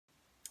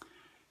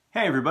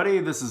Hey everybody,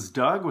 this is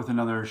Doug with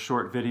another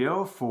short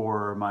video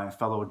for my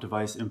fellow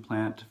device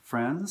implant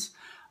friends.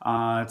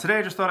 Today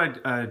I just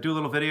thought I'd do a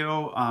little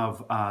video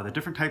of the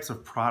different types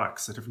of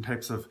products, the different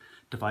types of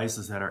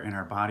devices that are in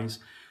our bodies.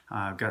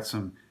 I've got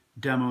some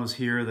demos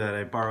here that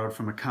I borrowed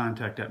from a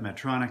contact at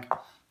Medtronic,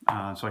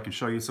 so I can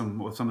show you some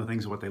of the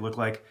things of what they look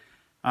like.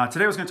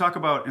 Today I was going to talk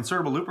about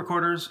insertable loop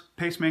recorders,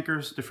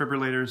 pacemakers,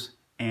 defibrillators,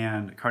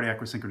 and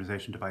cardiac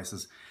re-synchronization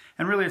devices.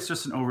 And really it's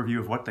just an overview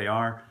of what they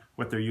are,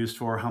 what they're used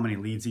for, how many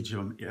leads each of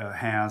them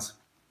has,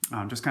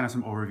 just kind of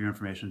some overview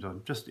information, so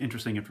just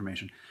interesting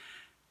information.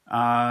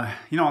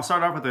 I'll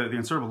start off with the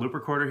insertable loop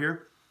recorder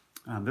here.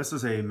 This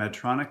is a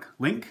Medtronic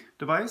Link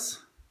device.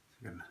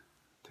 You can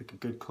take a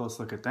good close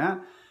look at that.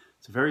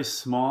 It's a very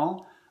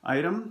small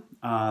item.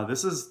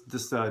 This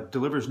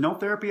delivers no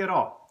therapy at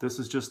all. This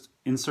is just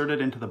inserted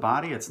into the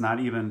body. It's not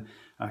even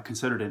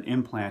considered an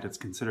implant. It's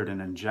considered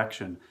an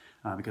injection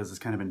because it's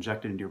kind of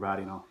injected into your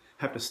body. And I'll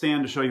have to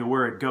stand to show you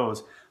where it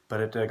goes. But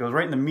it goes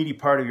right in the meaty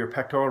part of your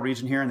pectoral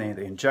region here, and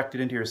they inject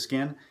it into your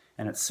skin,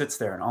 and it sits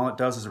there. And all it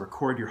does is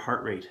record your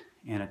heart rate.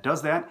 And it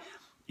does that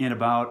in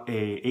about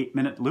a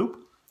 8-minute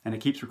loop, and it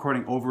keeps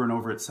recording over and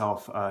over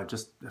itself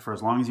just for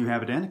as long as you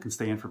have it in. It can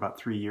stay in for about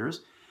 3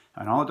 years.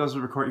 And all it does is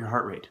record your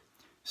heart rate.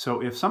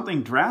 So if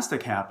something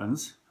drastic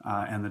happens,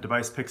 and the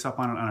device picks up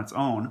on it on its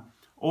own,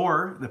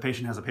 or the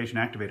patient has a patient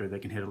activator, they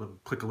can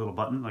click a little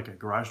button like a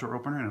garage door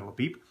opener, and it'll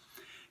beep.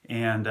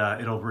 And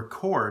it'll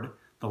record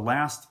the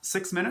last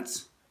 6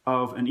 minutes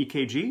of an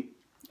EKG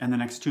and the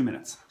next 2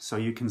 minutes. So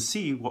you can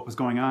see what was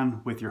going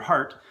on with your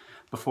heart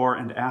before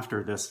and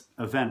after this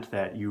event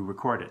that you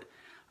recorded.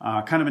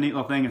 Kind of a neat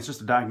little thing. It's just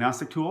a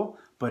diagnostic tool,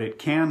 but it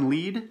can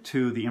lead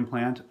to the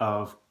implant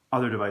of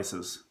other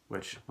devices,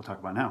 which we'll talk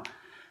about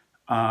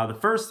now. The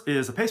first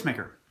is a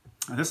pacemaker.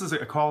 This is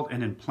called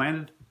an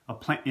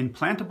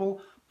implantable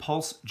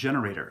pulse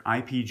generator,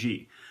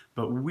 IPG.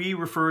 But we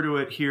refer to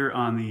it here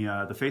on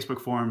the Facebook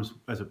forums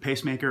as a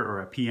pacemaker or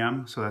a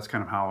PM, so that's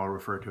kind of how I'll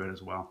refer to it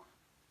as well.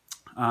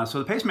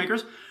 So the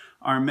pacemakers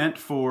are meant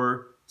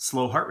for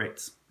slow heart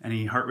rates.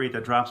 Any heart rate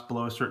that drops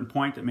below a certain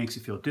point that makes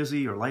you feel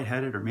dizzy or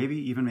lightheaded or maybe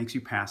even makes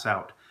you pass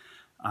out.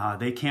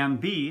 They can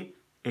be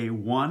a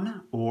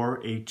 1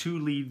 or a 2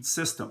 lead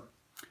system.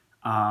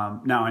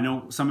 Now I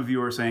know some of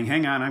you are saying,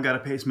 hang on, I've got a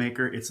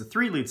pacemaker, it's a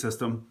 3 lead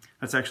system.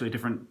 That's actually a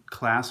different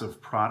class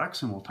of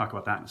products, and we'll talk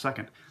about that in a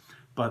second.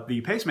 But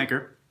the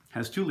pacemaker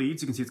has 2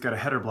 leads. You can see it's got a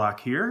header block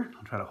here.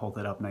 I'll try to hold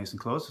that up nice and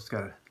close. It's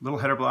got a little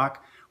header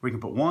block where you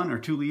can put 1 or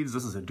 2 leads.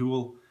 This is a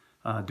dual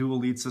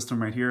lead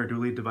system right here, a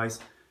dual lead device.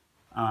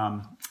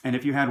 And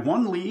if you had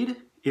 1 lead,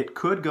 it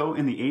could go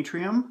in the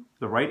atrium,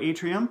 the right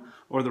atrium,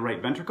 or the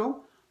right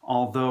ventricle.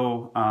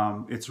 Although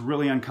it's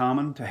really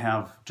uncommon to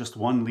have just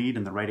 1 lead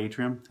in the right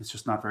atrium. It's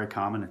just not very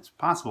common. It's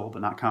possible,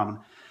 but not common.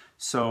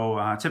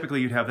 So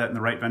typically you'd have that in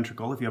the right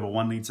ventricle if you have a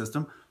 1 lead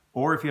system.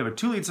 Or if you have a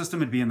 2 lead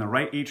system, it'd be in the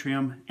right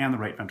atrium and the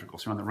right ventricle,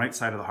 so on the right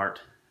side of the heart.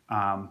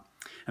 And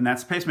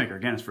that's a pacemaker.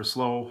 Again, it's for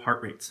slow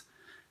heart rates.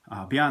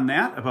 Beyond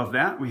that, above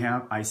that, we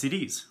have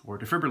ICDs, or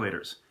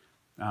defibrillators.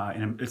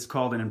 And it's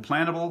called an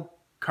Implantable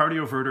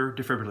Cardioverter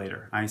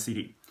Defibrillator,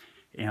 ICD.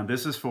 And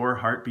this is for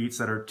heartbeats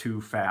that are too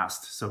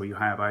fast. So you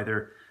have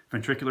either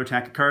ventricular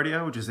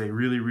tachycardia, which is a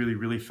really, really,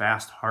 really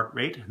fast heart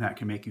rate, and that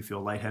can make you feel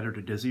lightheaded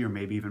or dizzy, or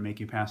maybe even make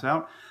you pass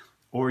out.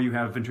 Or you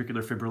have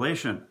ventricular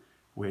fibrillation,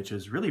 which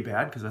is really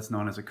bad because that's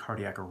known as a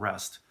cardiac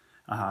arrest.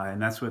 And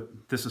that's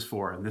what this is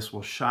for, and this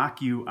will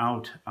shock you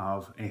out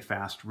of a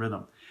fast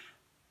rhythm.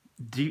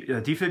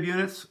 Defib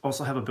units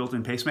also have a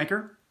built-in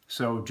pacemaker,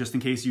 so just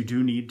in case you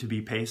do need to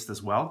be paced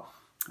as well,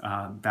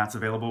 that's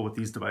available with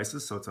these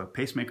devices, so it's a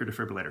pacemaker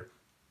defibrillator.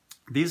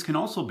 These can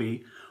also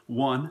be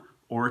 1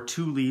 or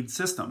 2 lead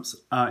systems.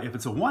 If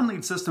it's a 1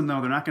 lead system, though,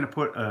 they're not going to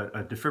put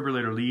a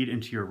defibrillator lead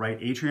into your right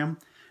atrium.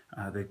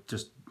 They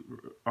just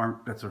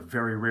aren't, that's a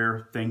very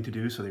rare thing to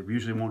do, so they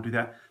usually won't do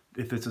that.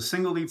 If it's a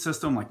single lead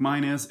system like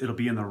mine is, it'll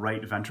be in the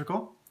right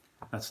ventricle.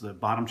 That's the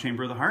bottom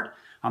chamber of the heart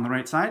on the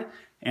right side.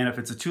 And if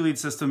it's a 2 lead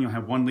system, you'll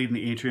have 1 lead in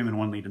the atrium and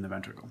 1 lead in the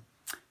ventricle.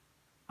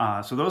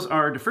 So those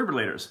are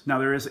defibrillators. Now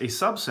there is a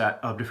subset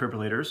of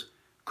defibrillators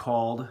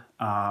called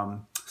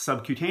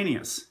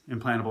subcutaneous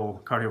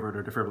implantable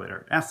cardioverter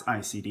defibrillator,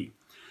 SICD.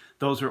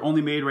 Those are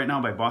only made right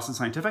now by Boston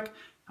Scientific.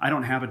 I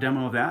don't have a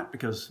demo of that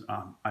because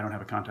I don't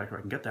have a contact where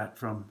I can get that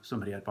from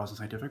somebody at Boston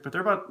Scientific, but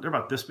they're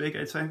about this big,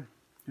 I'd say,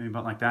 maybe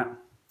about like that.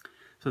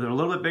 So they're a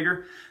little bit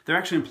bigger. They're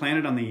actually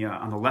implanted on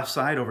the left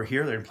side over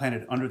here. They're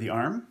implanted under the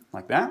arm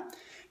like that,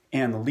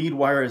 and the lead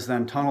wire is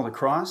then tunneled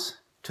across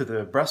to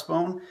the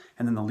breastbone,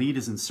 and then the lead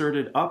is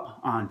inserted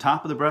up on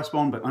top of the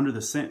breastbone, but under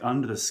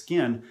the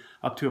skin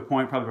up to a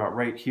point probably about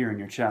right here in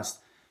your chest.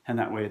 And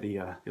that way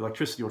the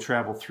electricity will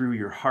travel through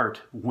your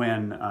heart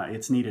when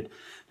it's needed.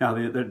 Now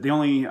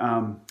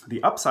the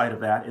upside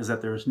of that is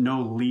that there's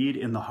no lead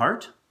in the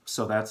heart,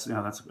 so that's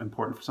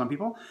important for some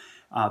people.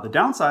 The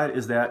downside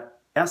is that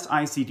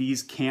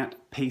SICDs can't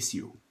pace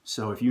you.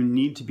 So if you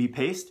need to be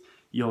paced,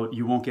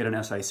 you won't get an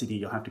SICD.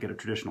 You'll have to get a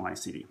traditional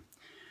ICD.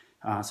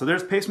 So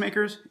there's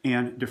pacemakers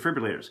and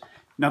defibrillators.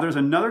 Now there's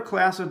another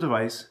class of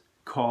device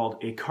called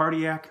a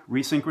Cardiac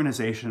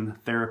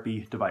Re-synchronization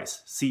Therapy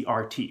device,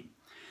 CRT.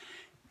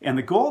 And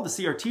the goal of the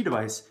CRT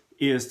device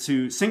is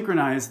to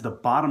synchronize the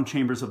bottom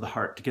chambers of the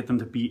heart to get them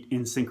to beat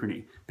in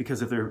synchrony.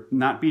 Because if they're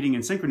not beating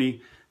in synchrony,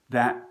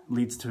 that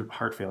leads to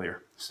heart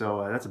failure.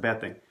 So that's a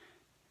bad thing.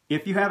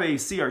 If you have a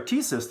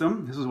CRT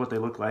system, this is what they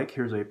look like.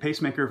 Here's a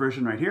pacemaker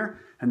version right here,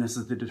 and this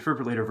is the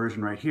defibrillator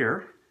version right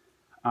here.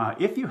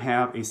 If you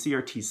have a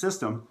CRT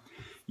system,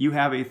 you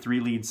have a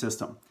 3-lead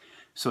system.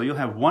 So you'll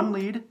have 1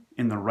 lead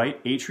in the right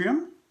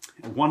atrium,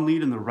 1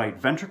 lead in the right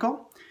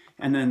ventricle,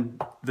 and then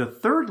the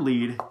 3rd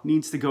lead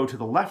needs to go to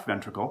the left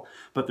ventricle,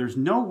 but there's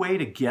no way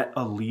to get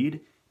a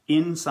lead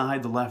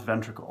inside the left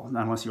ventricle,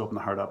 unless you open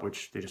the heart up,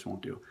 which they just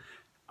won't do.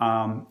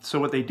 So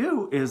what they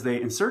do is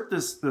they insert the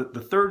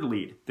 3rd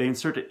lead, they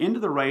insert it into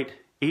the right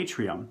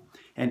atrium,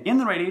 and in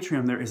the right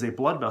atrium there is a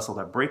blood vessel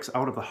that breaks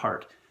out of the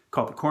heart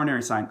called the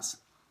coronary sinus.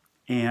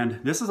 And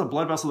this is a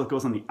blood vessel that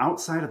goes on the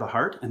outside of the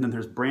heart, and then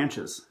there's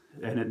branches.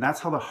 And that's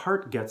how the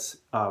heart gets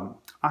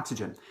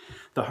oxygen.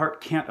 The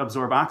heart can't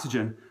absorb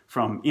oxygen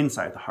from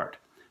inside the heart.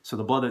 So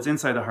the blood that's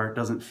inside the heart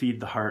doesn't feed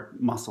the heart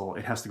muscle.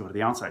 It has to go to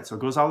the outside. So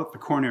it goes out the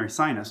coronary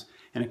sinus,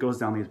 and it goes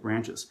down these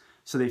branches.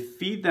 So they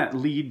feed that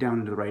lead down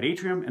into the right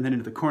atrium, and then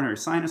into the coronary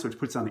sinus, which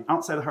puts it on the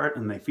outside of the heart,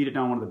 and they feed it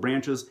down one of the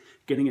branches,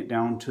 getting it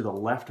down to the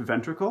left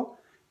ventricle.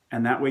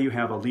 And that way you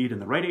have a lead in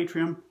the right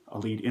atrium, a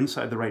lead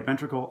inside the right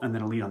ventricle, and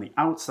then a lead on the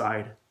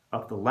outside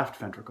of the left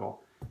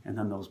ventricle. And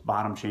then those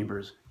bottom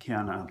chambers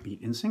can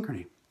beat in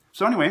synchrony.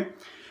 So anyway,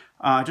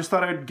 just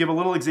thought I'd give a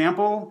little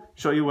example,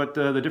 show you what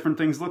the different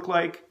things look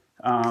like,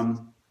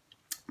 kind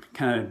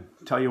of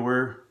tell you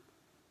where,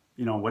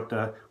 you know,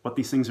 what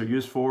these things are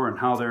used for and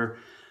how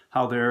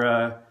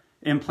they're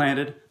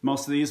implanted.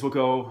 Most of these will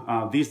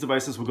go, these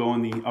devices will go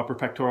in the upper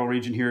pectoral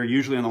region here,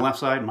 usually on the left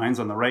side. Mine's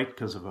on the right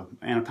because of an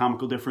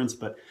anatomical difference,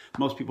 but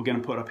most people get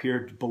them put up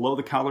here below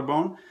the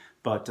collarbone,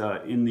 but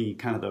in the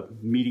kind of the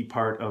meaty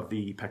part of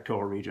the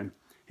pectoral region.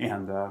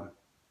 And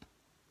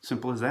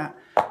simple as that.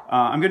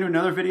 I'm going to do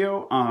another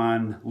video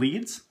on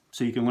leads,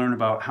 so you can learn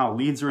about how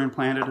leads are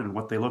implanted and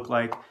what they look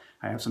like.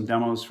 I have some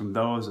demos from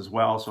those as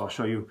well, so I'll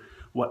show you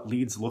what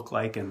leads look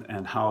like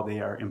and how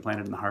they are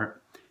implanted in the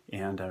heart.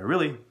 And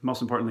really,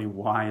 most importantly,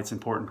 why it's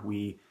important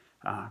we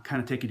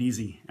kind of take it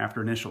easy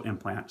after initial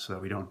implant so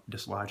that we don't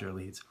dislodge our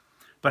leads.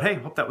 But hey,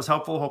 hope that was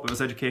helpful, hope it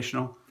was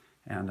educational,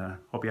 and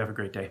hope you have a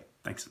great day.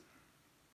 Thanks.